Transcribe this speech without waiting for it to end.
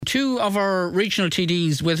two of our regional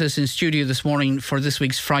TDs with us in studio this morning for this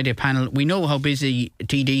week's Friday panel. We know how busy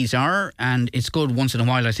TDs are, and it's good once in a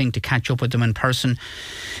while, I think, to catch up with them in person,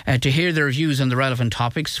 to hear their views on the relevant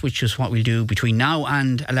topics, which is what we'll do between now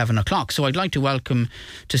and 11 o'clock. So I'd like to welcome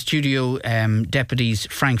to studio Deputies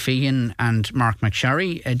Frank Feehan and Mark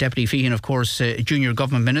McSharry. Deputy Feehan, of course, Junior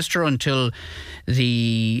Government Minister until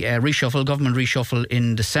the government reshuffle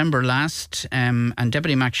in December last, and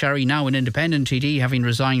Deputy McSharry, now an independent TD, having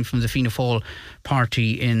resigned from the Fianna Fáil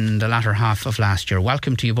party in the latter half of last year.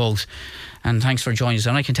 Welcome to you both, and thanks for joining us.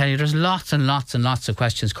 And I can tell you there's lots and lots and lots of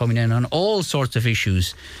questions coming in on all sorts of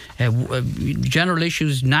issues, general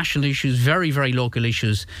issues, national issues, very, very local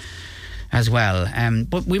issues as well.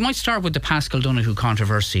 But we might start with the Paschal Donohoe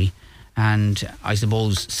controversy, and I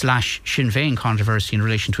suppose / Sinn Féin controversy in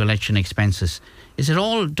relation to election expenses. Is it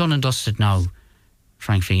all done and dusted now,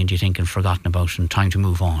 Frank Feehan, do you think, and forgotten about, and time to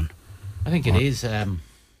move on? I think it is.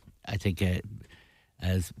 I think,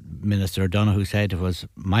 as Minister Donohoe said, it was a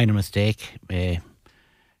minor mistake.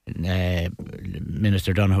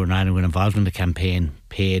 Minister Donohoe and anyone involved in the campaign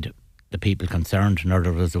paid the people concerned, and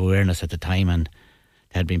there was awareness at the time, and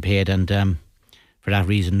they had been paid, and for that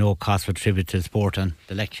reason no cost was attributed to the sport and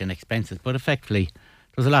the election expenses. But effectively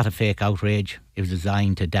there was a lot of fake outrage. It was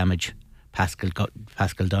designed to damage Paschal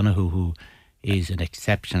Donohoe, who is an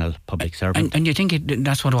exceptional public servant. And you think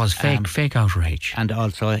that's what it was, fake outrage? And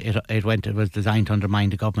also it was designed to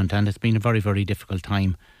undermine the government, and it's been a very, very difficult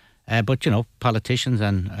time. But, you know, politicians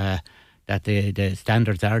and that the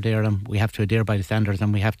standards are there, and we have to adhere by the standards,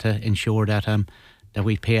 and we have to ensure that that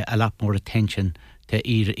we pay a lot more attention to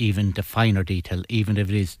even the finer detail. Even if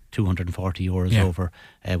it is €240 over,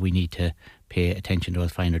 we need to pay attention to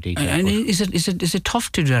those finer details. And is it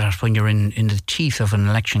tough to do that when you're in the teeth of an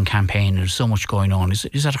election campaign? There's so much going on.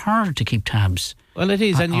 Is it hard to keep tabs? Well, it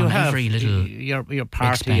is, and you have every little your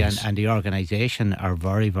party and the organisation are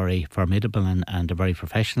very, very formidable and are very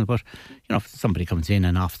professional. But you know, if somebody comes in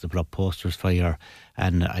and offers to put up posters for you,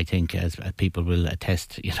 and I think as people will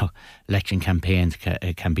attest, you know, election campaigns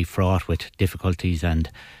can be fraught with difficulties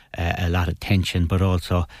and a lot of tension, but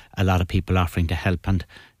also a lot of people offering to help. And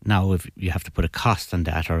now, if you have to put a cost on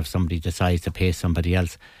that, or if somebody decides to pay somebody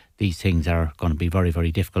else, these things are going to be very,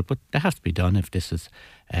 very difficult. But they have to be done if this is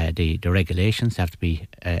the regulations have to be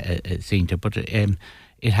seen to. But it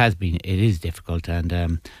is difficult,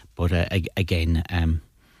 and but again,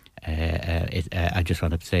 I just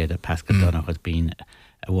want to say that Paschal Donohoe has been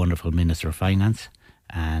a wonderful Minister of Finance,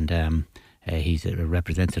 and he's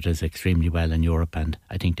represented us extremely well in Europe, and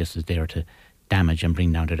I think this is there to damage and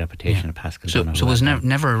bring down the reputation of Paschal Donohoe. So it was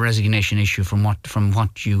never a resignation issue from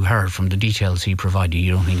what you heard from the details he provided.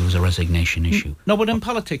 You don't think it was a resignation issue? No, but in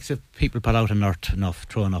politics, if people put out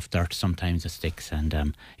throw enough dirt, sometimes it sticks,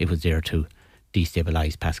 and it was there to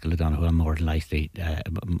destabilise Paschal Donohoe, and more than likely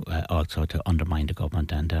also to undermine the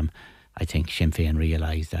government. And I think Sinn Féin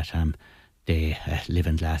realised that they live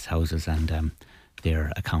in glass houses, and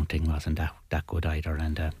their accounting wasn't that good either,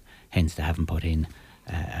 and hence they haven't put in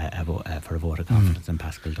for a vote of confidence in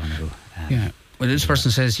Paschal Donohoe. Well, this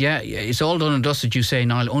person says, it's all done and dusted, you say,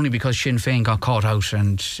 Niall, only because Sinn Féin got caught out,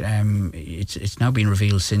 and it's now been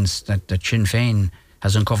revealed since that Sinn Féin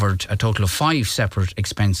has uncovered a total of 5 separate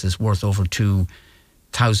expenses worth over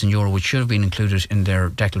 €2,000, which should have been included in their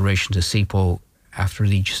declaration to SIPO after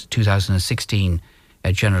the 2016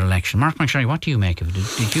 general election. Mark McSharry, what do you make of it?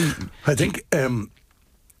 Did you? I think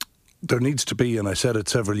there needs to be, and I said it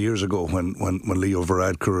several years ago when Leo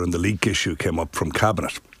Varadkar and the leak issue came up from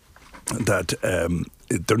Cabinet, that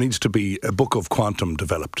there needs to be a book of quantum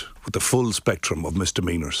developed with the full spectrum of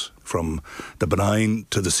misdemeanours, from the benign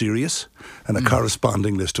to the serious, and a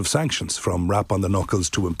corresponding list of sanctions from rap on the knuckles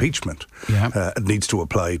to impeachment. It needs to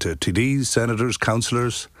apply to TDs, senators,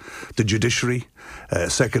 councillors, the judiciary,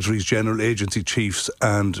 secretaries general, agency chiefs,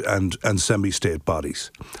 and semi-state bodies.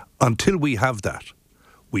 Until we have that,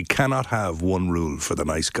 we cannot have one rule for the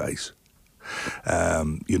nice guys.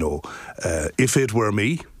 If it were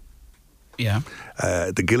me,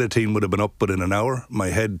 the guillotine would have been up within an hour, my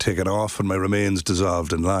head taken off and my remains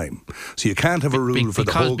dissolved in lime. So you can't have a rule for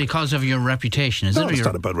the whole... Because of your reputation, is it? No, it's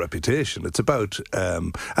not about reputation. It's about...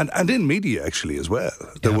 and in media, actually, as well.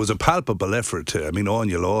 There was a palpable effort to... I mean,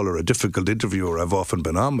 Anya Lawler, a difficult interviewer, I've often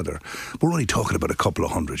been on with her. We're only talking about a couple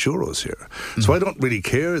of €100 here. So I don't really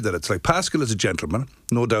care that it's like... Paschal is a gentleman,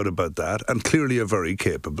 no doubt about that, and clearly a very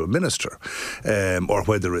capable minister. Or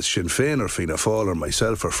whether it's Sinn Féin or Fianna Fáil or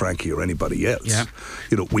myself or Frankie or anybody anybody else. Yeah.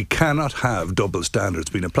 You know, we cannot have double standards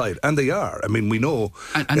being applied, and they are. I mean, we know,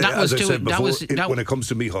 and that was as I said before, that when it comes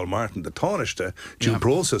to Micheál Martin, the Taoiseach, due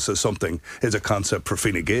process is a concept for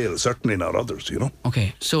Fine Gael, certainly not others, you know.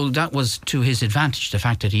 Okay, so that was to his advantage, the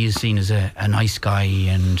fact that he is seen as a nice guy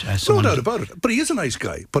and no doubt about it. But he is a nice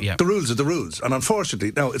guy. But Yeah. the rules are the rules, and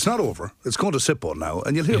unfortunately, now it's not over. It's going to SIPO now,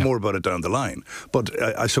 and you'll hear more about it down the line. But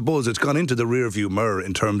I suppose it's gone into the rearview mirror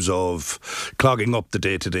in terms of clogging up the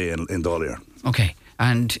day-to-day in Dáil Éireann. Okay,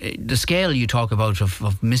 and the scale you talk about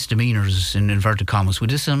of misdemeanours in inverted commas, would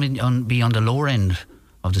this be on the lower end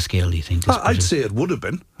of the scale, do you think? I'd say it would have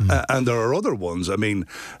been. And there are other ones. I mean,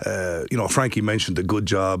 Frankie mentioned the good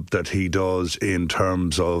job that he does in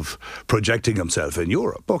terms of projecting himself in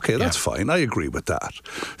Europe. Okay, that's fine. I agree with that.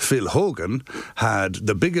 Phil Hogan had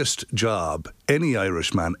the biggest job any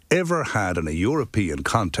Irishman ever had in a European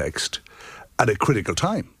context at a critical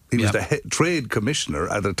time. He was the trade commissioner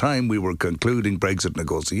at a time we were concluding Brexit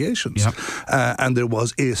negotiations. And there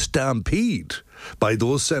was a stampede by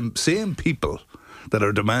those same people that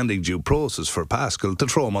are demanding due process for Pascal to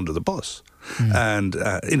throw him under the bus. And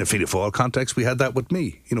in a Fianna Fáil context, we had that with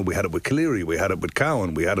me. You know, we had it with Cleary, we had it with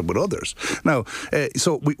Cowan, we had it with others. Now,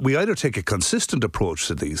 so we either take a consistent approach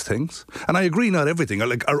to these things, and I agree not everything.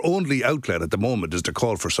 Like, our only outlet at the moment is to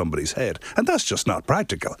call for somebody's head, and that's just not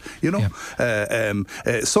practical. You know,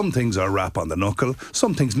 some things are rap on the knuckle,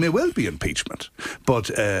 some things may well be impeachment, but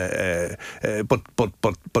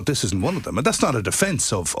this isn't one of them, and that's not a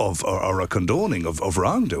defence of or a condoning of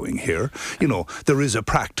wrongdoing here. You know, there is a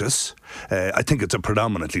practice. I think it's a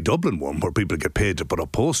predominantly Dublin one where people get paid to put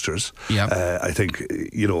up posters. I think,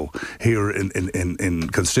 you know, here in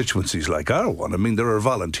constituencies like our one, I mean, there are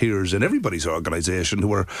volunteers in everybody's organisation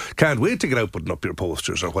who can't wait to get out putting up your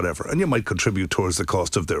posters or whatever, and you might contribute towards the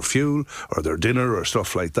cost of their fuel or their dinner or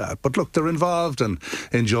stuff like that. But look, they're involved and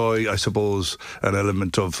enjoy, I suppose, an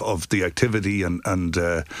element of the activity and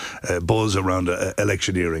buzz around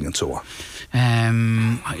electioneering and so on.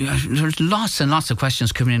 There's lots and lots of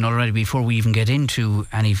questions coming in already before we even get into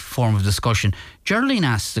any form of discussion. Geraldine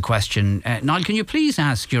asks the question, Niall, can you please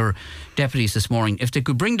ask your deputies this morning if they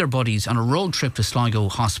could bring their buddies on a road trip to Sligo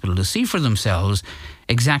Hospital to see for themselves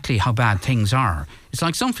exactly how bad things are? It's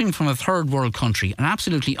like something from a third world country and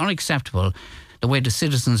absolutely unacceptable the way the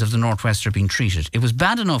citizens of the Northwest are being treated. It was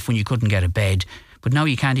bad enough when you couldn't get a bed, but now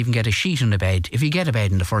you can't even get a sheet on the bed if you get a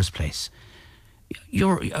bed in the first place.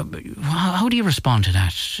 How do you respond to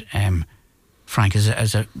that, Frank,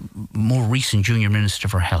 as a more recent junior minister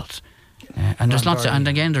for health? And there's lots, and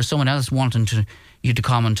again, there's someone else wanting you to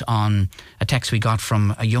comment on a text we got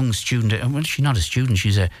from a young student. Well, she's not a student;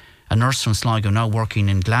 she's a nurse from Sligo now working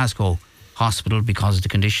in Glasgow Hospital because the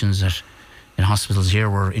conditions in hospitals here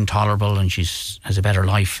were intolerable, and she has a better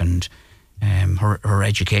life and. Her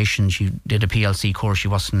education, she did a PLC course. She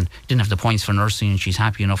didn't have the points for nursing, and she's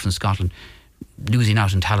happy enough in Scotland, losing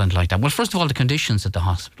out on talent like that. Well, first of all, the conditions at the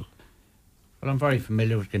hospital. Well, I'm very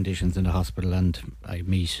familiar with conditions in the hospital, and I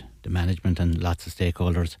meet the management and lots of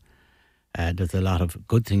stakeholders. There's a lot of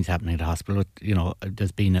good things happening at the hospital. You know,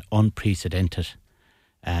 there's been an unprecedented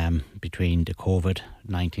between the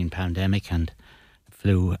COVID-19 pandemic and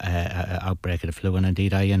flu outbreak of the flu, and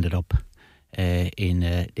indeed I ended up in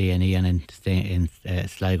D&E and in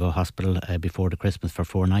Sligo Hospital before the Christmas for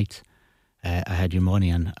 4 nights. I had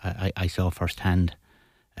pneumonia, and I saw firsthand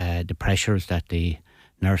the pressures that the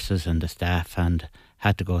nurses and the staff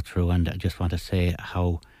had to go through, and I just want to say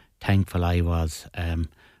how thankful I was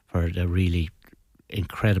for the really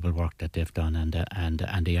incredible work that they've done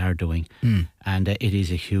and they are doing. And it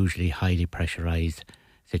is a hugely highly pressurised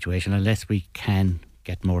situation unless we can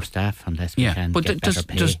get more staff, unless we can get better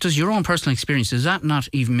pay. Does your own personal experience, does that not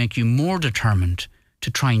even make you more determined to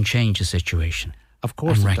try and change the situation? Of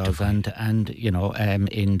course it does, and you know,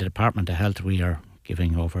 in the Department of Health we are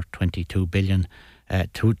giving over 22 billion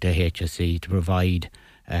to the HSE to provide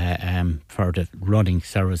for the running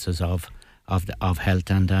services of health,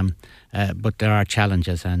 and but there are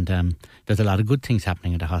challenges, and there's a lot of good things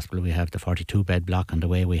happening in the hospital. We have the 42-bed block on the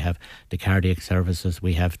way, we have the cardiac services,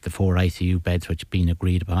 we have the 4 ICU beds which have been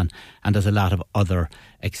agreed upon, and there's a lot of other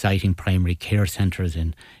exciting primary care centres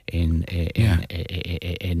in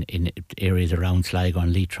areas around Sligo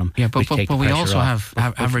and Leitrim. Yeah, but we also have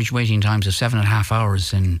average waiting times of 7.5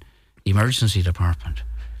 hours in the emergency department.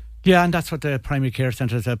 Yeah, and that's what the primary care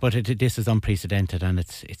centres are. But this is unprecedented, and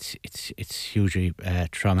it's hugely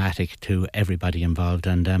traumatic to everybody involved.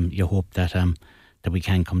 And you hope that we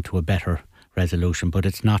can come to a better resolution. But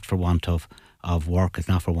it's not for want of work. It's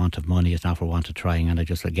not for want of money. It's not for want of trying. And I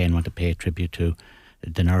just again want to pay tribute to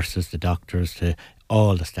the nurses, the doctors, to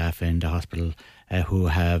all the staff in the hospital who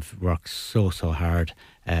have worked so hard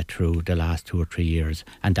through the last 2 or 3 years.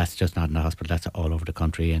 And that's just not in the hospital, that's all over the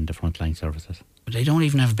country in the frontline services. But they don't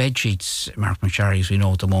even have bed sheets, Mark McSharry, as we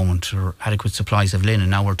know at the moment, or adequate supplies of linen.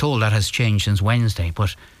 Now, we're told that has changed since Wednesday,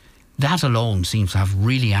 but that alone seems to have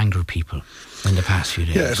really angered people in the past few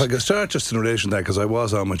days. Yeah, if I could start just in relation to that, because I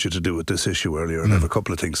was on with you to do with this issue earlier, and I have a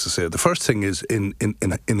couple of things to say. The first thing is in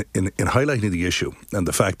highlighting the issue and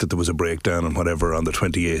the fact that there was a breakdown and whatever on the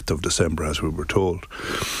 28th of December, as we were told.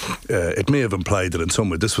 It may have implied that in some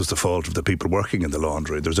way this was the fault of the people working in the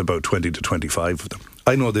laundry. There's about 20 to 25 of them.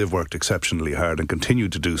 I know they've worked exceptionally hard and continue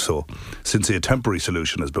to do so since a temporary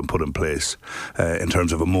solution has been put in place in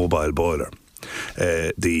terms of a mobile boiler.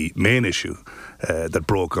 The main issue that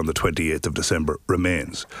broke on the 28th of December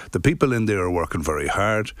remains. The people in there are working very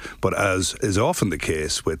hard, but as is often the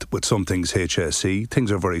case with some things HSE,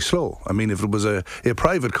 things are very slow. I mean, if it was a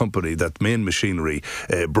private company that main machinery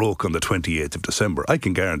broke on the 28th of December, I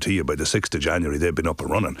can guarantee you by the 6th of January they've been up and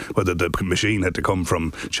running, whether the machine had to come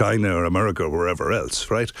from China or America or wherever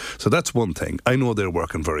else, right? So that's one thing. I know they're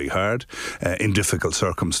working very hard in difficult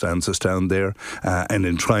circumstances down there and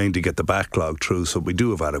in trying to get the backlog through so we do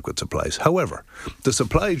have adequate supplies. However, the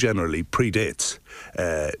supply generally predates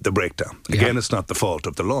the breakdown. Again, it's not the fault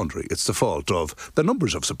of the laundry, it's the fault of the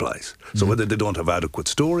numbers of supplies. So whether they don't have adequate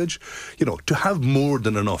storage, to have more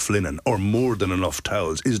than enough linen or more than enough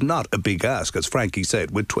towels is not a big ask, as Frankie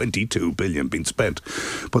said, with 22 billion being spent.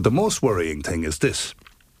 But the most worrying thing is this.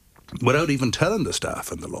 Without even telling the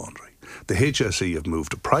staff in the laundry, the HSE have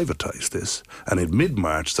moved to privatise this, and in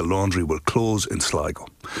mid-March the laundry will close in Sligo.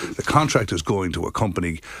 The contract is going to a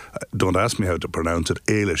company, don't ask me how to pronounce it,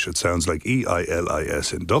 Eilish, it sounds like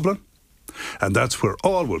EILIS in Dublin. And that's where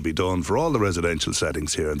all will be done for all the residential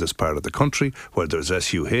settings here in this part of the country, whether it's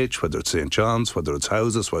SUH, whether it's St John's, whether it's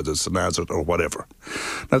houses, whether it's Nazareth or whatever.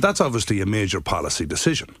 Now that's obviously a major policy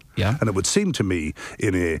decision. Yeah. And it would seem to me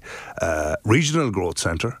in a regional growth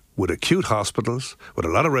centre with acute hospitals, with a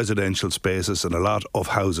lot of residential spaces and a lot of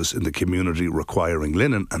houses in the community requiring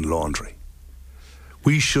linen and laundry,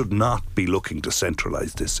 we should not be looking to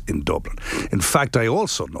centralise this in Dublin. In fact, I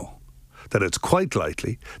also know that it's quite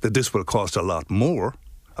likely that this will cost a lot more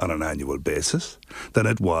on an annual basis than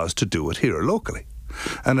it was to do it here locally.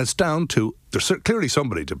 And it's down to, there's clearly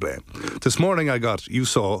somebody to blame. This morning you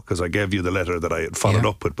saw, because I gave you the letter that I had followed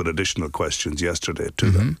up with additional questions yesterday to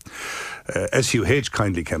them. SUH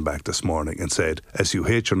kindly came back this morning and said,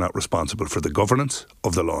 SUH are not responsible for the governance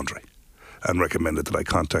of the laundry, and recommended that I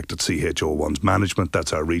contacted CHO1's management.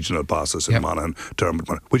 That's our regional bosses in Monaghan, Dermot,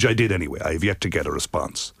 which I did anyway. I have yet to get a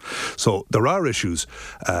response. So there are issues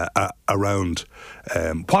around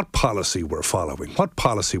what policy we're following, what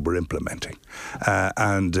policy we're implementing.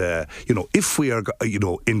 If we are,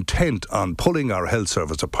 intent on pulling our health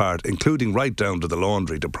service apart, including right down to the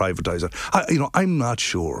laundry to privatise it, I'm not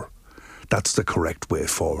sure that's the correct way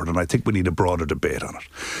forward, and I think we need a broader debate on it.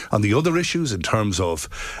 On the other issues, in terms of,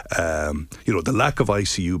 the lack of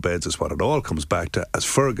ICU beds is what it all comes back to, as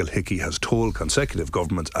Fergal Hickey has told consecutive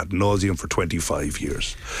governments ad nauseum for 25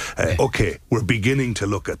 years. Okay, we're beginning to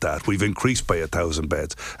look at that. We've increased by 1,000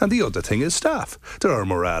 beds. And the other thing is staff. There are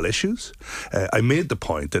morale issues. I made the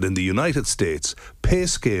point that in the United States, pay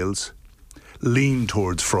scales lean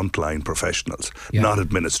towards frontline professionals, not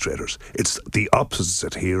administrators. It's the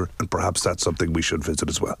opposite here, and perhaps that's something we should visit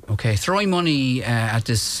as well. OK, throwing money at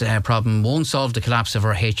this problem won't solve the collapse of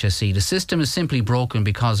our HSE. The system is simply broken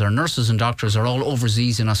because our nurses and doctors are all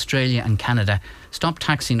overseas in Australia and Canada. Stop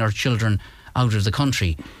taxing our children out of the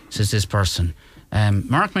country, says this person.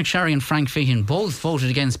 Mark McSharry and Frank Feehan both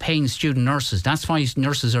voted against paying student nurses. That's why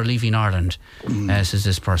nurses are leaving Ireland, says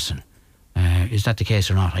this person. Is that the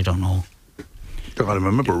case or not? I don't know. I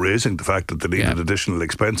remember raising the fact that they needed additional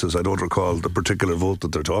expenses. I don't recall the particular vote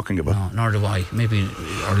that they're talking about. No, nor do I. Maybe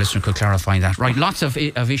our listener could clarify that. Right, lots of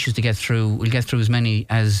issues to get through. We'll get through as many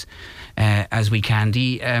as we can.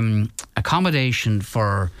 The accommodation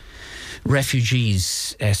for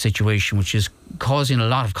refugees situation, which is causing a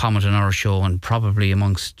lot of comment on our show and probably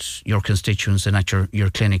amongst your constituents and at your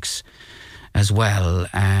clinics as well.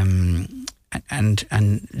 And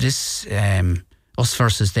this us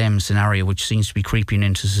versus them scenario, which seems to be creeping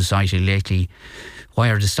into society lately. Why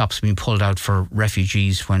are the stops being pulled out for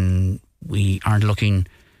refugees when we aren't looking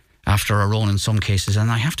after our own in some cases?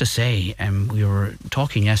 And I have to say, we were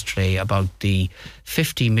talking yesterday about the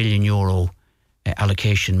 €50 million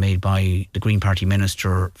allocation made by the Green Party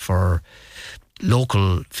Minister for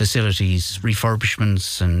local facilities,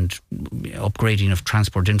 refurbishments and upgrading of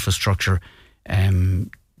transport infrastructure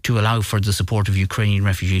to allow for the support of Ukrainian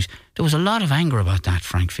refugees. There was a lot of anger about that,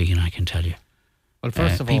 Frank Fegan, I can tell you. Well,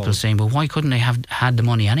 first of all, people saying, well, why couldn't they have had the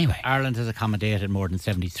money anyway? Ireland has accommodated more than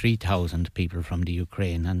 73,000 people from the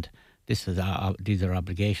Ukraine, and these are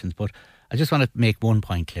obligations. But I just want to make one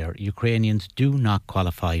point clear. Ukrainians do not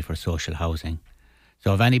qualify for social housing.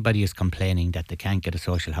 So if anybody is complaining that they can't get a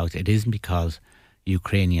social house, it isn't because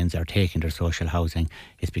Ukrainians are taking their social housing.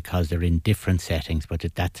 It's because they're in different settings. But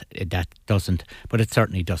that doesn't. But it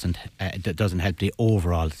certainly doesn't. It doesn't help the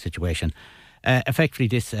overall situation. Effectively,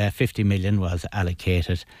 this 50 million was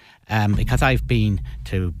allocated because I've been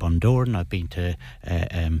to Bundoran, I've been to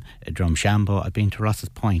Drumshanbo, I've been to Ross's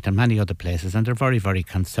Point and many other places, and they're very, very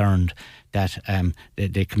concerned that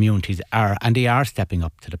the communities are, and they are stepping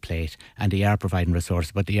up to the plate and they are providing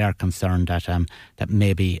resources, but they are concerned that that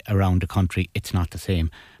maybe around the country it's not the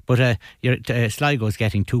same. But Sligo is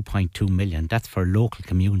getting 2.2 million. That's for local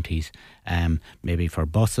communities, maybe for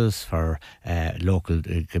buses, for local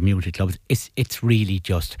community clubs. It's really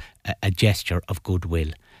just a gesture of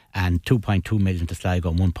goodwill. And 2.2 million to Sligo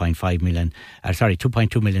and 1.5 million,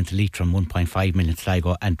 2.2 million to Leitrim, 1.5 million to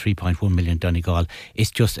Sligo and 3.1 million Donegal.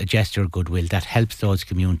 It's just a gesture of goodwill that helps those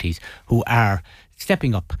communities who are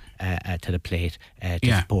stepping up to the plate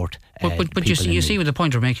to support But you see with the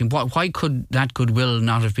point we're making, why could that goodwill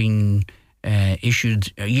not have been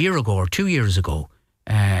issued a year ago or 2 years ago?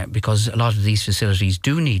 Because a lot of these facilities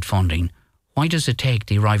do need funding. Why does it take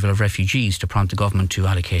the arrival of refugees to prompt the government to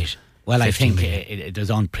allocate? Well, I think there's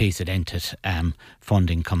unprecedented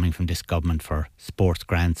funding coming from this government for sports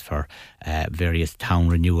grants, for various town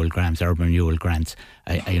renewal grants, urban renewal grants.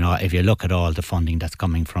 If you look at all the funding that's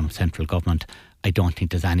coming from central government, I don't think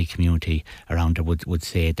there's any community around there would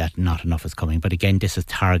say that not enough is coming. But again, this is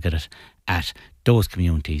targeted at those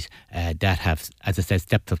communities that have, as I said,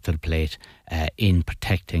 stepped up to the plate in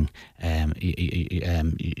protecting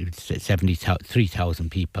 73,000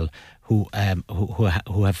 people who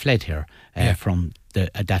have fled here from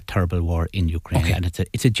that terrible war in Ukraine. Okay. And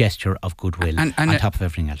it's a gesture of goodwill on top of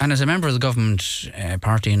everything else. And as a member of the government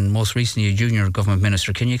party and most recently a junior government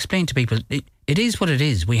minister, can you explain to people, it is what it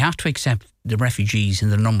is. We have to accept the refugees in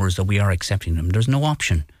the numbers that we are accepting them. There's no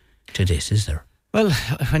option to this, is there? Well,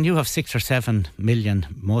 when you have 6 or 7 million,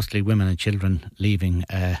 mostly women and children, leaving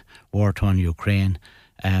war-torn Ukraine,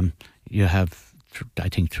 you have, I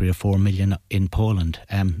think, 3 or 4 million in Poland.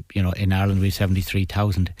 In Ireland we have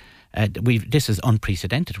 73,000. This is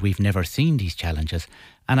unprecedented. We've never seen these challenges.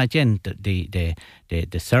 And again, the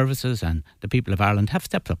services and the people of Ireland have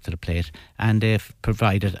stepped up to the plate, and they've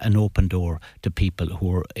provided an open door to people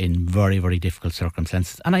who are in very, very difficult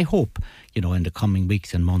circumstances. And I hope, in the coming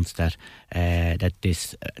weeks and months that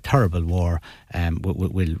this terrible war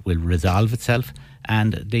will resolve itself,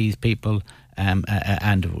 and these people. And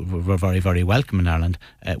we're very, very welcome in Ireland,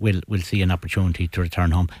 will see an opportunity to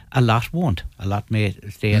return home. A lot won't. A lot may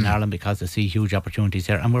stay in Ireland because they see huge opportunities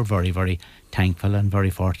there, and we're very, very thankful and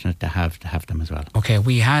very fortunate to have them as well. Okay,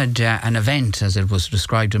 we had an event, as it was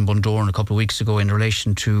described in Bundoran a couple of weeks ago, in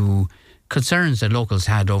relation to concerns that locals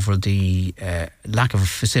had over the lack of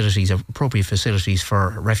facilities, appropriate facilities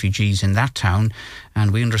for refugees in that town.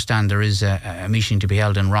 And we understand there is a meeting to be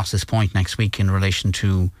held in Ross's Point next week in relation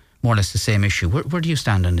to more or less the same issue. Where do you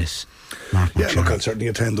stand on this, Mark? Yeah, look, I'll certainly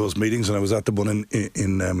attend those meetings, and I was at the one in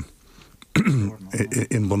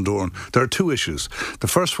Bundoran. There are two issues. The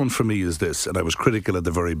first one for me is this, and I was critical at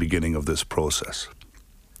the very beginning of this process.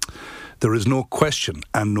 There is no question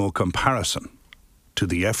and no comparison to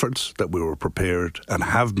the efforts that we were prepared and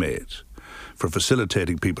have made for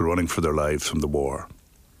facilitating people running for their lives from the war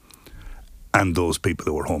and those people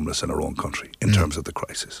who are homeless in our own country in terms of the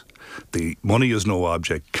crisis. The money is no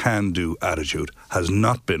object, can-do attitude has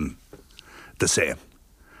not been the same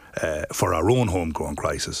for our own homegrown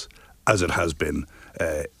crisis as it has been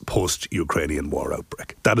post-Ukrainian war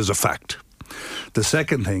outbreak. That is a fact. The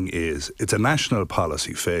second thing is it's a national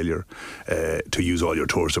policy failure to use all your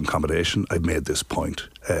tourism accommodation. I've made this point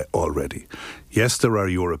already. Yes, there are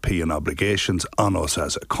European obligations on us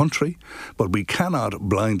as a country, but we cannot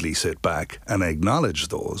blindly sit back and acknowledge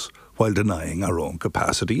those while denying our own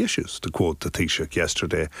capacity issues. To quote the Taoiseach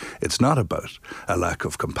yesterday, it's not about a lack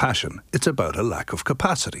of compassion, it's about a lack of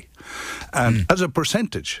capacity. And as a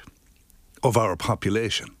percentage of our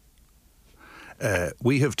population,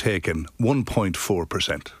 we have taken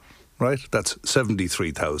 1.4%, right? That's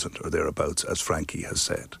 73,000 or thereabouts, as Frankie has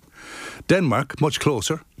said. Denmark, much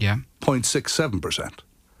closer, 0.67%.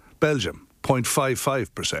 Belgium,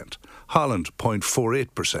 0.55%. Holland,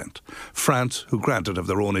 0.48%. France, who granted have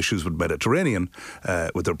their own issues with Mediterranean,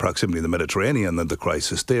 with their proximity to the Mediterranean and the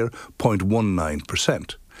crisis there,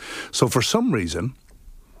 0.19%. So for some reason,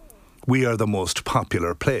 we are the most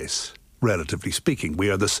popular place, relatively speaking. We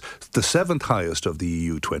are the 7th highest of the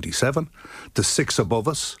EU 27. The 6 above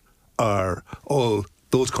us are all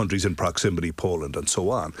those countries in proximity, Poland and so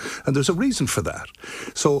on. And there's a reason for that.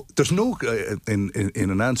 So there's no, in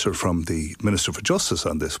an answer from the Minister for Justice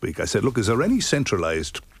on this week, I said, look, is there any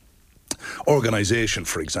centralised organisation,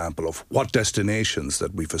 for example, of what destinations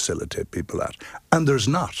that we facilitate people at? And there's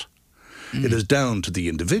not. It is down to the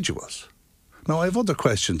individuals. Now, I have other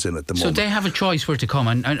questions in at the moment. So they have a choice where to come,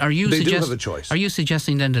 and are you do have a choice. Are you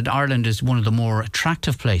suggesting then that Ireland is one of the more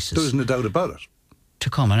attractive places? There isn't a doubt about it. To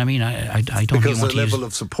come, and I mean, I don't because want the level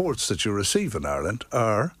of supports that you receive in Ireland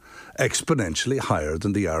are exponentially higher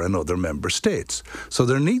than they are in other member states. So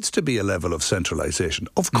there needs to be a level of centralisation.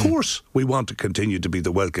 Of course, we want to continue to be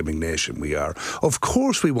the welcoming nation we are. Of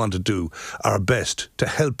course, we want to do our best to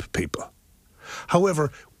help people.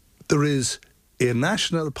 However, there is a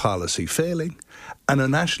national policy failing and a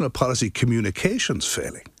national policy communications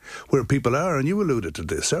failing, where people are, and you alluded to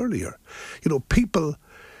this earlier, people.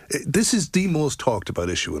 This is the most talked about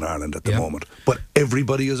issue in Ireland at the moment, but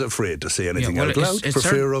everybody is afraid to say anything out loud for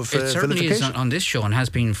fear of vilification. It certainly is on this show and has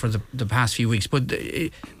been for the past few weeks. But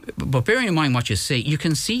bearing in mind what you say, you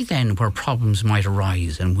can see then where problems might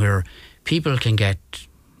arise and where people can get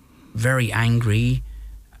very angry.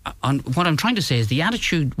 What I'm trying to say is the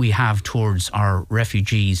attitude we have towards our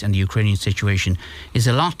refugees and the Ukrainian situation is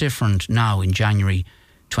a lot different now in January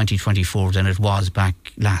 2024 than it was back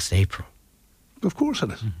last April. Of course it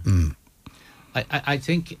is. I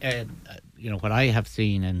think, what I have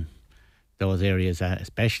seen in those areas,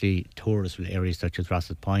 especially tourist areas such as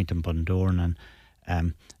Ross's Point and Bundoran,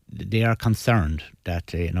 and they are concerned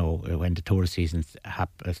that, when the tourist season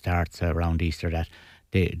starts around Easter, that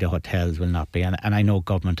the hotels will not be. And I know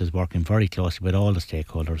government is working very closely with all the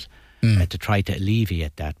stakeholders to try to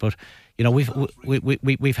alleviate that. But,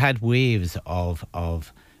 we've had waves of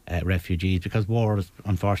refugees, because wars,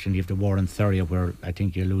 unfortunately, you have the war in Syria, where I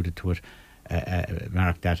think you alluded to it,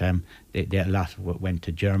 Mark, that a lot went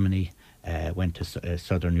to Germany, went to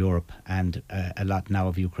Southern Europe, and a lot now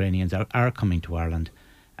of Ukrainians are coming to Ireland,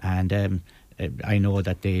 and I know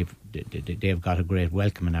that they've got a great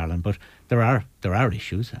welcome in Ireland, but there are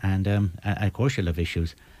issues, and of course you'll have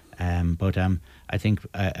issues, but I think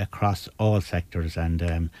across all sectors and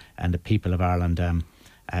the people of Ireland,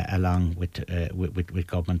 along with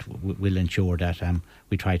government, will ensure that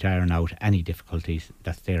we try to iron out any difficulties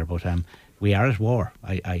that's there. But we are at war.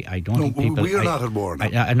 I don't think people. We are not at war.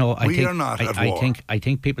 I know. We are not at war. I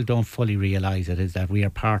think people don't fully realise it is that we are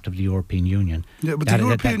part of the European Union. Yeah, but the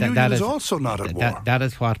European Union is also not at war. That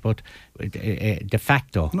is what, but de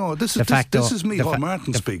facto. No, this is Micheál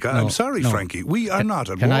Martin speak. I'm sorry, Frankie. We are not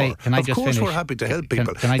at war. Of course, we're happy to help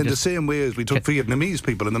people in the same way as we took Vietnamese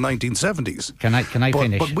people in the 1970s. Can I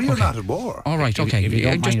finish? But we are not at war. All right, okay.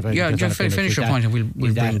 Just finish your point, and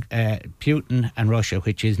we'll bring. Putin and Russia,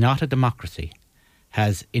 which is not a democracy,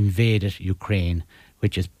 has invaded Ukraine,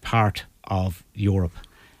 which is part of Europe.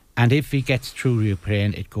 And if he gets through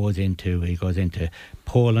Ukraine, he goes into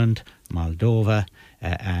Poland, Moldova,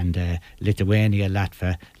 and Lithuania,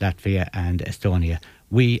 Latvia, and Estonia.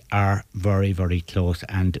 We are very, very close,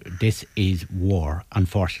 and this is war,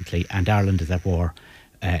 unfortunately. And Ireland is at war,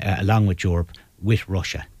 along with Europe, with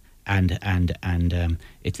Russia. And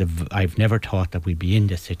I've never thought that we'd be in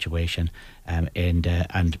this situation,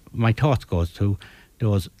 and my thoughts goes to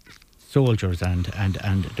those soldiers and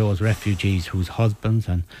those refugees whose husbands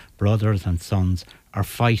and brothers and sons are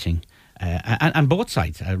fighting, and both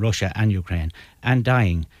sides, Russia and Ukraine, and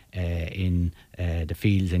dying in the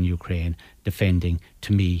fields in Ukraine, defending,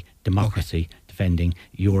 to me, democracy. Defending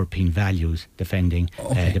European values, defending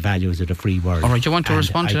the values of the free world. All right, you want to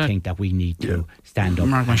respond to that? I think that we need to stand up.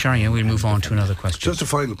 Mark Macharia, we'll move on to another question. Just a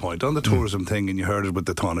final point on the tourism thing, and you heard it with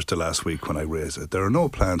the Taoiseach last week when I raised it. There are no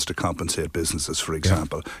plans to compensate businesses, for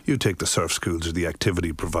example. You take the surf schools or the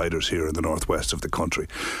activity providers here in the northwest of the country,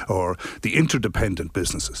 or the interdependent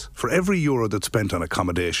businesses. For every euro that's spent on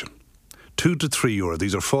accommodation, 2 to 3 euro,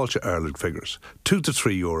 these are Fáilte Ireland figures, 2 to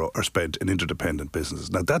 3 euro are spent in interdependent businesses.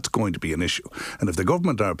 Now that's going to be an issue. And if the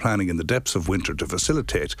government are planning in the depths of winter to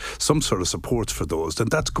facilitate some sort of supports for those, then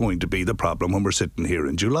that's going to be the problem when we're sitting here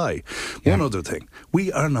in July. Yeah. One other thing,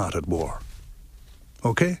 we are not at war.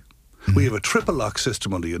 Okay? We have a triple lock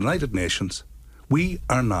system under the United Nations. We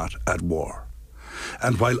are not at war.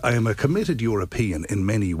 And while I am a committed European in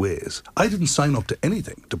many ways, I didn't sign up to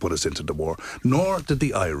anything to put us into the war, nor did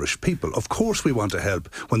the Irish people. Of course we want to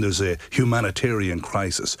help when there's a humanitarian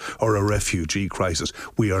crisis or a refugee crisis.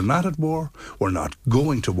 We are not at war, we're not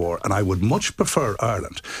going to war, and I would much prefer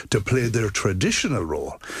Ireland to play their traditional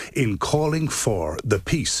role in calling for the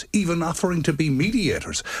peace, even offering to be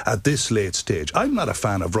mediators at this late stage. I'm not a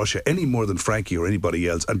fan of Russia any more than Frankie or anybody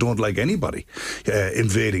else, and don't like anybody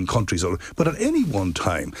invading countries. But at any one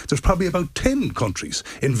time, there's probably about 10 countries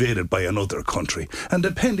invaded by another country. And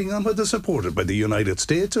depending on whether supported by the United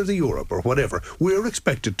States or the Europe or whatever, we're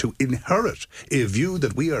expected to inherit a view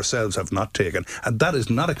that we ourselves have not taken. And that is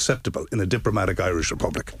not acceptable in a diplomatic Irish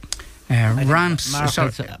republic.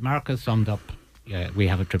 Mark has summed up. We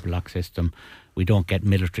have a triple lock system. We don't get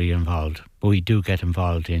military involved, but we do get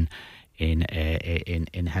involved in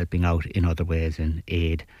helping out in other ways, in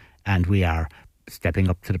aid, and we are stepping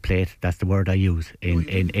up to the plate. That's the word I use in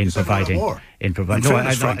providing. In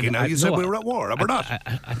fairness, Frankie, now you said we were at war, and we're not.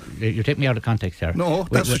 You take me out of context there. No,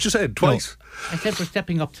 that's what you said twice. No, I said we're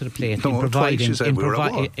stepping up to the plate in providing assistance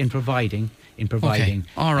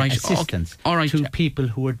to people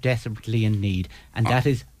who are desperately in need, and that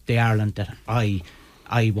is the Ireland that I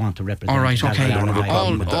want to represent. All right, okay.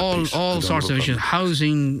 All sorts of issues: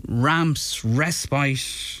 housing, ramps, respite,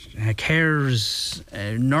 carers,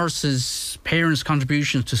 nurses, parents'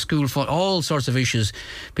 contributions to school fund, all sorts of issues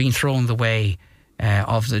being thrown the way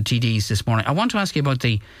of the TDs this morning. I want to ask you about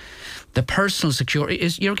the personal security.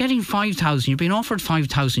 You're getting 5,000. You've been offered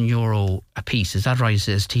 €5,000 a piece. Is that right?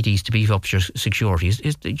 As TDs to beef up your security.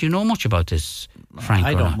 Do you know much about this, Frank?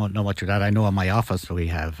 I don't know much of that. I know in my office we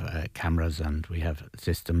have cameras and we have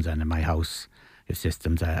systems, and in my house we have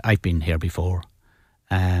systems. I've been here before.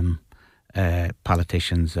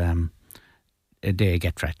 Politicians, they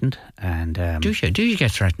get threatened, and do you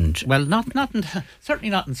get threatened? Well, certainly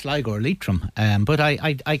not in Sligo or Leitrim. But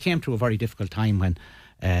I came through a very difficult time when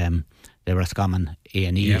the Roscommon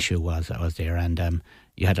A&E issue was there, and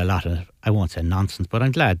you had a lot of, I won't say nonsense, but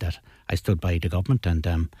I'm glad that I stood by the government,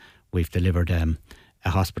 and we've delivered a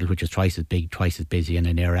hospital which is twice as big, twice as busy, and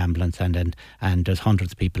an air ambulance, and there's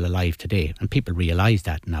hundreds of people alive today, and people realise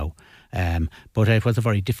that now. But it was a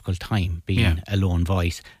very difficult time being a lone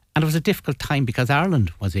voice. And it was a difficult time because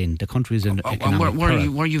Ireland was in, the country was in economic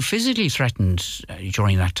peril. Were you physically threatened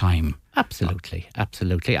during that time? Absolutely.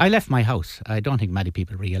 I left my house. I don't think many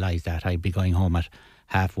people realise that. I'd be going home at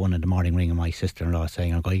 1:30 in the morning, ringing my sister-in-law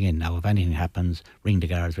saying, I'm going in now, if anything happens, ring the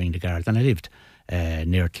guards. And I lived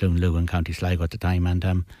near Clonlou in County Sligo at the time, I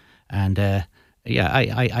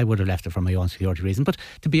would have left it for my own security reason. But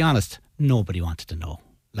to be honest, nobody wanted to know.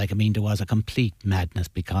 There was a complete madness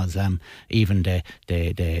because even the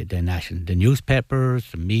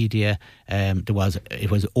newspapers, the media, it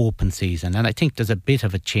was open season, and I think there's a bit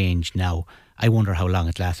of a change now. I wonder how long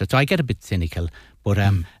it lasted. So I get a bit cynical, but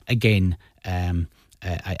again,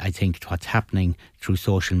 I think what's happening through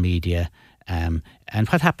social media and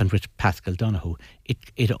what happened with Paschal Donohoe,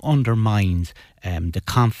 it undermines the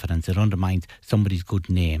confidence. It undermines somebody's good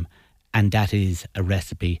name. And that is a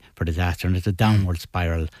recipe for disaster, and it's a downward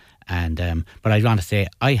spiral. And but I want to say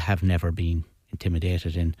I have never been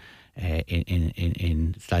intimidated in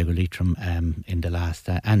Sligo Leitrim in the last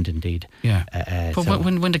and indeed. But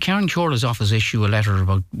when the Karen Ceola's office issue a letter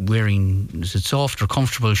about wearing, is it soft or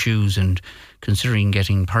comfortable shoes and considering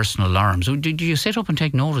getting personal alarms, did you sit up and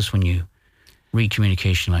take notice when you read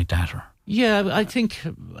communication like that? Or? Yeah, I think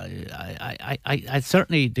I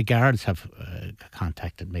certainly, the guards have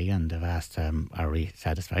contacted me and have asked, are we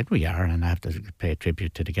satisfied? We are, and I have to pay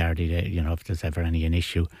tribute to the Gardaí. If there's ever an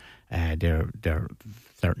issue, they're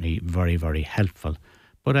certainly very, very helpful.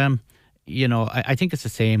 But I think it's the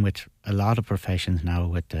same with a lot of professions now,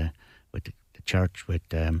 with the church, with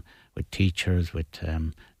teachers,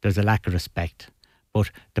 there's a lack of respect.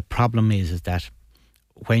 But the problem is that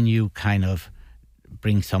when you kind of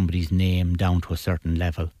bring somebody's name down to a certain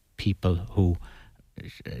level, people who,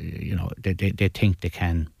 they think they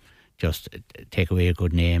can just take away a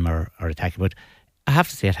good name or attack it. But I have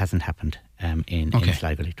to say it hasn't happened in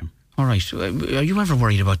Sligo Leitrim. All right. Are you ever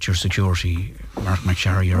worried about your security, Mark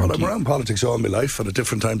McSharry? I'm around politics all my life, and at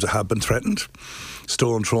different times I have been threatened.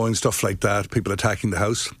 Stone throwing, stuff like that, people attacking the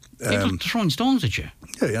house. People throwing stones at you?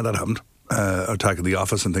 Yeah, that happened. Attacking the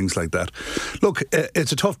office and things like that. Look,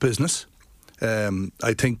 it's a tough business.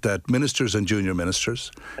 I think that ministers and junior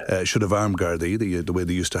ministers should have armed Gardaí the way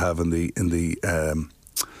they used to have in the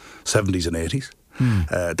 70s and 80s.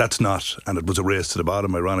 That's not, and it was a race to the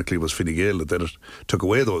bottom. Ironically, it was Fine Gael that did it, took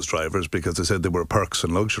away those drivers because they said they were perks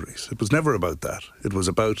and luxuries. It was never about that. It was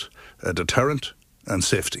about a deterrent and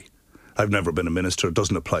safety. I've never been a minister. It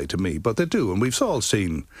doesn't apply to me, but they do. And we've all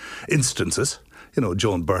seen instances.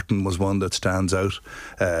 Joan Burton was one that stands out.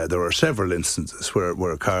 There are several instances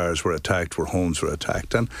where cars were attacked, where homes were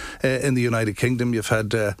attacked, and in the United Kingdom, you've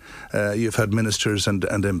had ministers and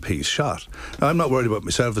MPs shot. Now, I'm not worried about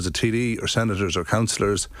myself as a TD or senators or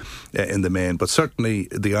councillors in the main, but certainly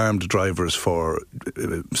the armed drivers for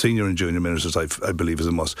senior and junior ministers, I believe, is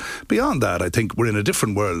a must. Beyond that, I think we're in a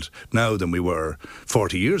different world now than we were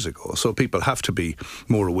 40 years ago. So people have to be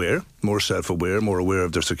more aware, more self-aware, more aware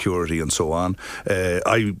of their security and so on.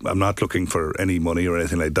 I'm not looking for any money or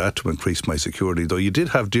anything like that to increase my security, though you did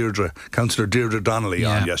have Councillor Deirdre Donnelly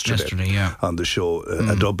on yesterday on the show,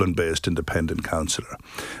 a Dublin-based independent councillor.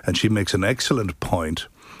 And she makes an excellent point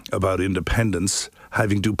about independents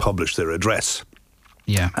having to publish their address.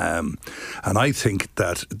 Yeah. And I think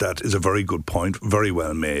that is a very good point, very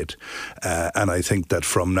well made. And I think that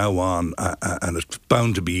from now on, and it's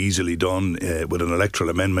bound to be easily done with an electoral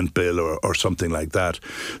amendment bill or something like that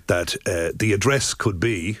the address could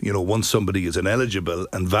be, once somebody is an eligible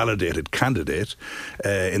and validated candidate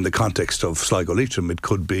in the context of Sligo Leitrim, it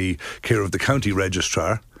could be care of the county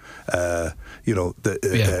registrar.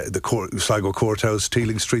 Sligo Courthouse,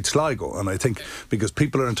 Teeling Street, Sligo. And I think because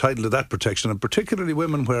people are entitled to that protection, and particularly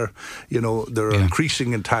women where, there are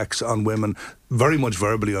increasing attacks on women, very much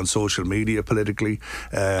verbally on social media, politically,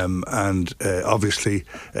 and obviously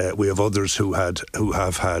we have others who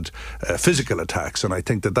have had physical attacks. And I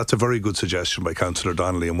think that's a very good suggestion by Councillor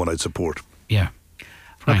Donnelly and one I'd support. Yeah.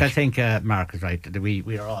 Look, I think Mark is right.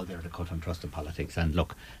 We are all there to cut and trust in politics, and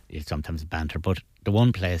look, it's sometimes banter, but the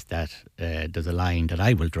one place that there's a line that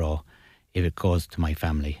I will draw, if it goes to my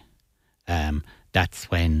family,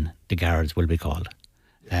 that's when the guards will be called.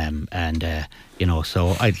 But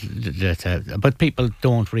people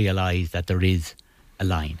don't realise that there is a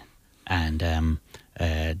line, and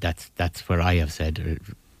that's where I have said,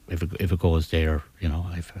 if it goes there,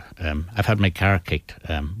 I've had my car kicked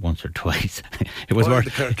once or twice. It was worth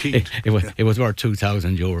it was worth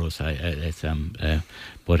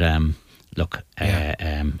 €2,000. Look,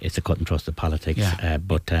 it's a cut and trust of politics. Yeah.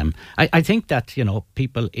 But I think that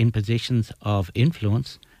people in positions of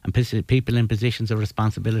influence and people in positions of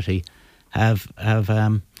responsibility have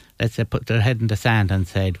let's say put their head in the sand and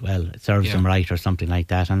said, well, it serves them right or something like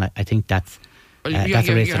that. And I think that's. Well, that's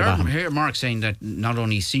a race to the bottom. Hear Mark saying that not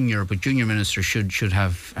only senior but junior ministers should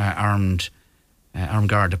have armed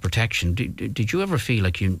guard of protection. Did you ever feel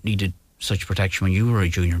like you needed such protection when you were a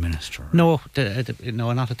junior minister? No,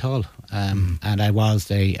 not at all. And I was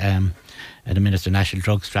the Minister of National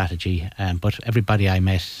Drug Strategy, but everybody I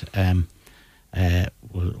met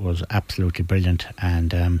was absolutely brilliant.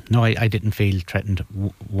 And I didn't feel threatened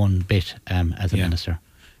one bit as a minister.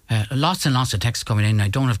 Lots and lots of texts coming in. I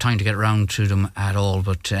don't have time to get around to them at all,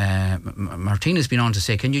 but Martina's been on to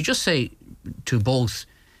say, can you just say to both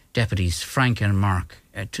deputies, Frank and Mark,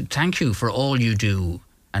 to thank you for all you do,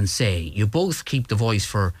 and say you both keep the voice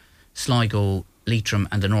for Sligo, Leitrim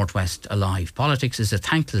and the Northwest alive. Politics is a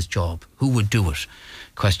thankless job. Who would do it? ?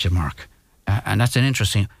 And that's an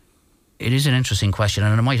interesting question,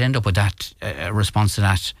 and I might end up with that response to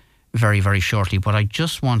that very, very shortly. But I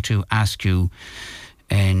just want to ask you,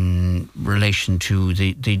 in relation to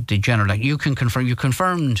the general, you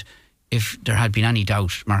confirmed, if there had been any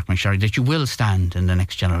doubt, Mark McSherry, that you will stand in the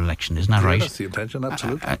next general election, isn't that right? That's the intention,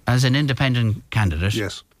 absolutely. As an independent candidate?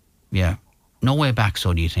 Yes. Yeah. No way back,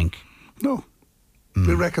 so do you think? No.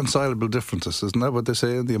 Irreconcilable differences, isn't that what they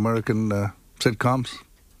say in the American sitcoms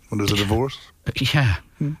when there's a divorce? Yeah.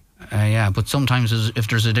 But sometimes if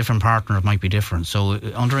there's a different partner, it might be different. So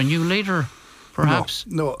under a new leader, perhaps?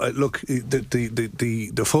 No, look,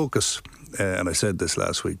 the focus, and I said this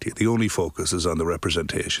last week to you, the only focus is on the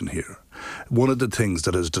representation here. One of the things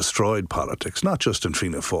that has destroyed politics, not just in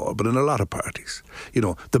Fianna Fáil, but in a lot of parties,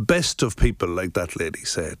 the best of people, like that lady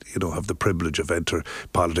said, have the privilege of enter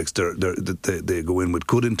politics. They go in with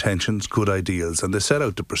good intentions, good ideals, and they set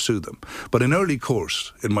out to pursue them. But in early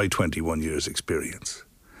course, in my 21 years' experience,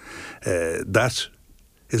 that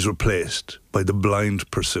is replaced by the blind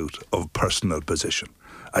pursuit of personal position.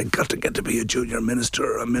 I got to get to be a junior minister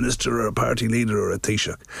or a minister or a party leader or a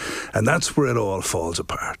Taoiseach. And that's where it all falls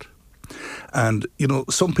apart. And,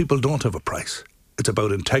 some people don't have a price. It's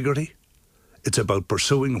about integrity. It's about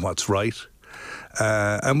pursuing what's right.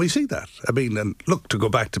 And we see that. I mean, and look, to go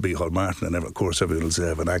back to Micheál Martin, and of course everyone will say I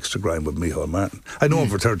have an axe to grind with Micheál Martin. I know him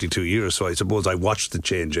for 32 years, so I suppose I watched the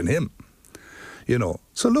change in him.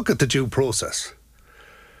 So look at the due process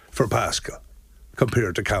for Pascal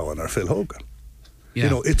compared to Cowan or Phil Hogan. Yeah. You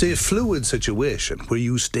know, it's a fluid situation where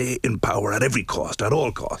you stay in power at every cost, at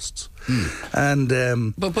all costs. And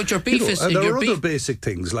but your beef is... and there your are beef- other basic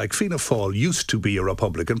things, like Fianna Fáil used to be a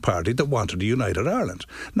Republican party that wanted a united Ireland.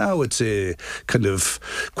 Now it's a kind of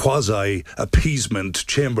quasi-appeasement,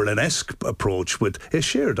 Chamberlain-esque approach with a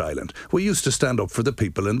shared island. We used to stand up for the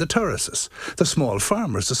people in the terraces, the small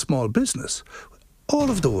farmers, the small business. All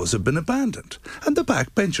of those have been abandoned. And the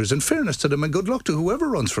backbenchers, in fairness to them, and good luck to whoever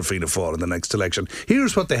runs for Fianna Fáil in the next election,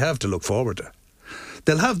 here's what they have to look forward to.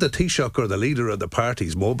 They'll have the Taoiseach or the leader of the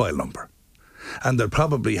party's mobile number. And they'll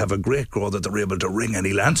probably have a great grow that they're able to ring and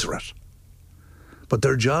he'll answer it. But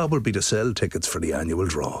their job will be to sell tickets for the annual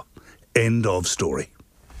draw. End of story.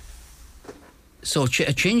 So a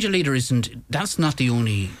change of leader that's not the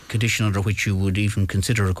only condition under which you would even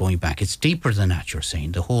consider going back. It's deeper than that, you're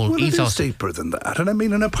saying. The whole ethos... It is deeper than that. And I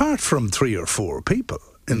mean, and apart from 3 or 4 people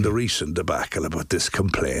in the recent debacle about this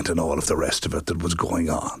complaint and all of the rest of it that was going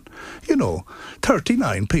on,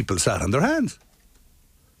 39 people sat on their hands.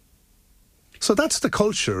 So that's the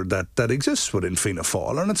culture that exists within Fianna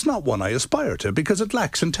Fáil, and it's not one I aspire to because it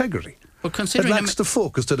lacks integrity. But considering it lacks the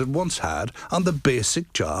focus that it once had on the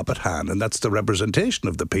basic job at hand, and that's the representation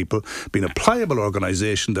of the people, being a pliable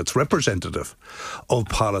organisation that's representative of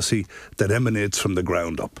policy that emanates from the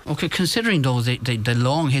ground up. Okay, considering though the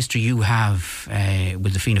long history you have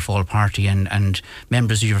with the Fianna Fáil party and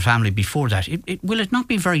members of your family before that, will it not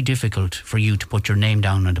be very difficult for you to put your name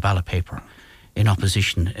down on the ballot paper in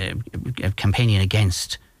opposition, campaigning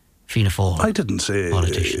against Fianna Fáil? I didn't say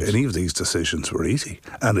any of these decisions were easy,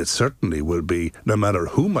 and it certainly will be, no matter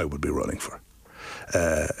whom I would be running for.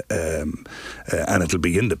 And it'll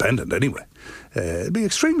be independent anyway. It'll be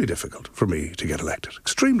extremely difficult for me to get elected.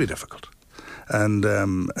 Extremely difficult. And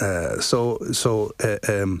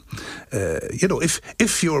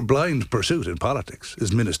if your blind pursuit in politics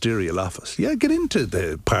is ministerial office, get into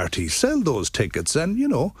the party, sell those tickets, and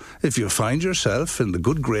if you find yourself in the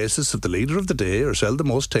good graces of the leader of the day or sell the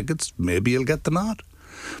most tickets, maybe you'll get the nod.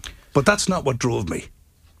 But that's not what drove me.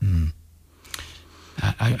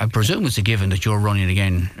 I presume it's a given that you're running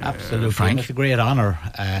again. Absolutely, Frank. it's a great honour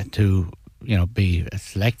to be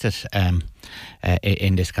selected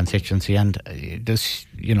in this constituency, and this,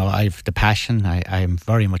 I've the passion. I'm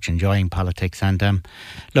very much enjoying politics, and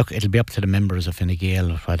look, it'll be up to the members of Fine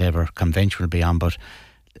Gael or whatever convention will be on. But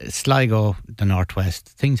Sligo, the Northwest,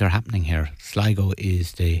 things are happening here. Sligo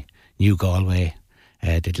is the new Galway.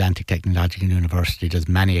 The Atlantic Technological University does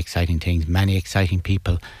many exciting things. Many exciting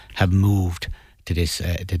people have moved to this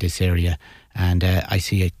area. And I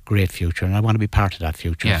see a great future, and I want to be part of that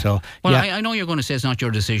future. Yeah. So, I know you're going to say it's not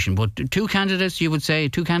your decision, but 2 candidates, you would say,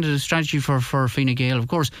 2 candidates strategy for Fine Gael. Of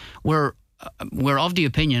course, we're of the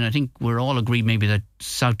opinion, I think we're all agreed maybe that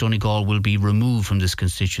South Donegal will be removed from this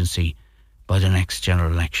constituency by the next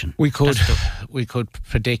general election. We could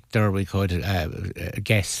predict, or we could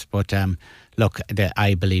guess, but look,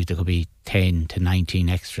 I believe there could be 10 to 19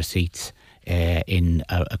 extra seats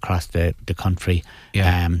across the country.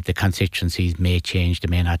 The constituencies may change, they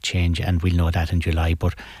may not change, and we'll know that in July.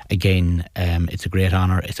 But again, it's a great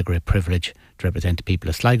honour, it's a great privilege to represent the people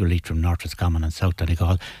of Sligo, Leitrim, North Roscommon and South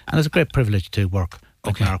Donegal, and it's a great privilege to work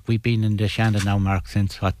with Mark. We've been in the Shandon now, Mark,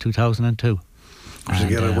 since 2002.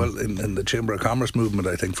 Together, in the Chamber of Commerce movement,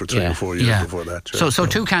 I think, for 3 or 4 years before that. Sure. So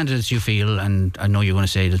 2 candidates you feel, and I know you're going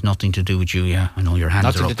to say there's nothing to do with you. Yeah, I know your hands are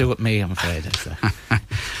up. Nothing to do with me, I'm afraid.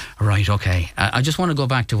 Right, okay. I just want to go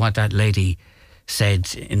back to what that lady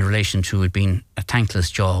said in relation to it being a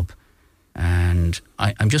thankless job, and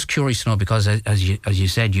I'm just curious to know, because as you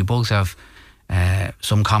said, you both have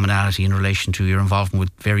some commonality in relation to your involvement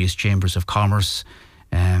with various chambers of commerce.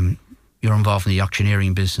 You're involved in the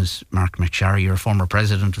auctioneering business, Mark McSharry. You're a former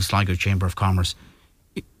president of Sligo Chamber of Commerce.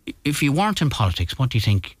 If you weren't in politics, what do you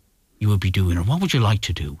think you would be doing, or what would you like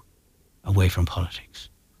to do away from politics?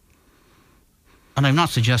 And I'm not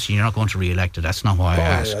suggesting you're not going to re-elect it. That's not why I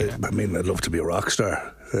ask. I mean, I'd love to be a rock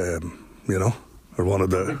star, or one of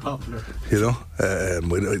the,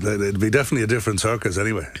 it'd be definitely a different circus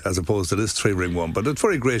anyway, as opposed to this 3-ring one. But it's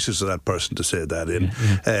very gracious of that person to say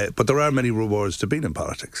that but there are many rewards to being in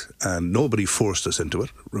politics, and nobody forced us into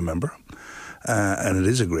it, remember. And it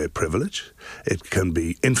is a great privilege. It can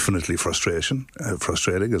be infinitely frustrating,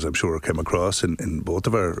 as I'm sure came across in both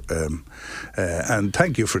of our... and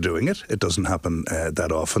thank you for doing it. It doesn't happen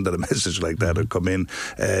that often that a message like that would come in.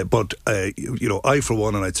 But I, for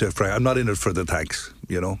one, and I'd say, Frank, I'm not in it for the thanks,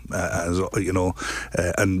 and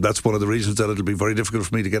that's one of the reasons that it'll be very difficult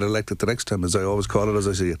for me to get elected the next time, as I always call it, as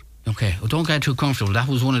I see it. Okay, well, don't get too comfortable. That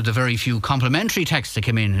was one of the very few complimentary texts that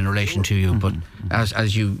came in relation to you, but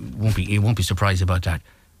as you won't be surprised about that.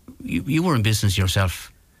 you were in business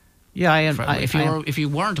yourself. Yeah, if you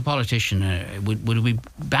weren't a politician, would it be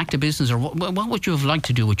back to business, or what would you have liked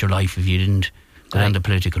to do with your life if you didn't go down the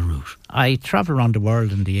political route? I travelled around the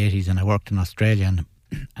world in the 80s, and I worked in Australia, and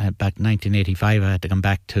back in 1985 I had to come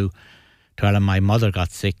back to Ireland. My mother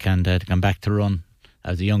got sick, and I had to come back to run,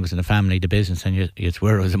 as the youngest in the family, the business. And it's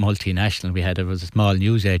where it was a multinational. It was a small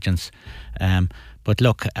news agents. But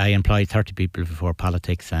look, I employed 30 people before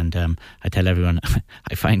politics, and I tell everyone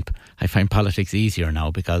I find politics easier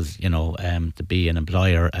now because to be an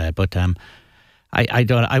employer. But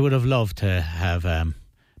I would have loved to have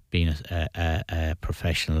been a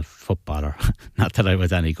professional footballer. Not that I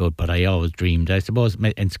was any good, but I always dreamed. I suppose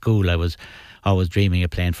in school I was always dreaming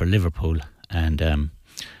of playing for Liverpool, and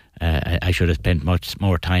I should have spent much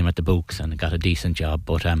more time at the books and got a decent job.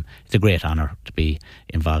 But it's a great honour to be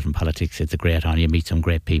involved in politics. It's a great honour. You meet some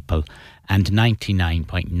great people, and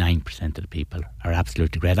 99.9% of the people are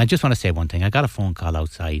absolutely great. I just want to say one thing. I got a phone call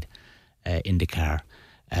outside in the car,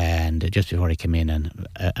 and just before I came in, and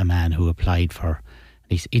a man who applied for,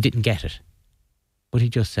 he didn't get it, but he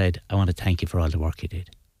just said, "I want to thank you for all the work you did."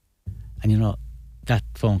 And that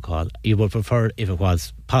phone call, you would prefer if it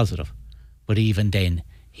was positive, but even then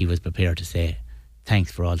he was prepared to say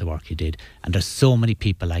thanks for all the work you did. And there's so many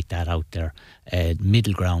people like that out there,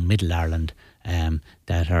 middle ground, middle Ireland,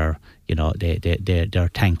 that are they're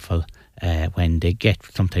thankful when they get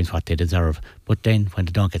sometimes what they deserve, but then when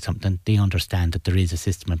they don't get something, they understand that there is a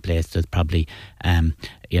system in place. There's probably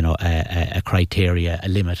a criteria, a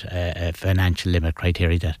limit, a financial limit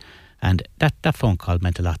criteria and that phone call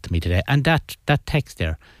meant a lot to me today. And that text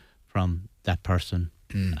there from that person,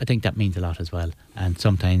 I think that means a lot as well. And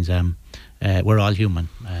sometimes we're all human,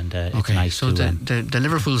 and it's nice. So the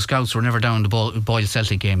Liverpool scouts were never down the Boyle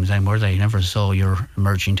Celtic games, then, were they? Never saw your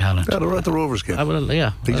emerging talent. Yeah, they were at the Rovers game.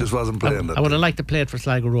 He just wasn't playing that. I would have liked to play it for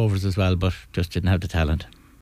Sligo Rovers as well, but just didn't have the talent.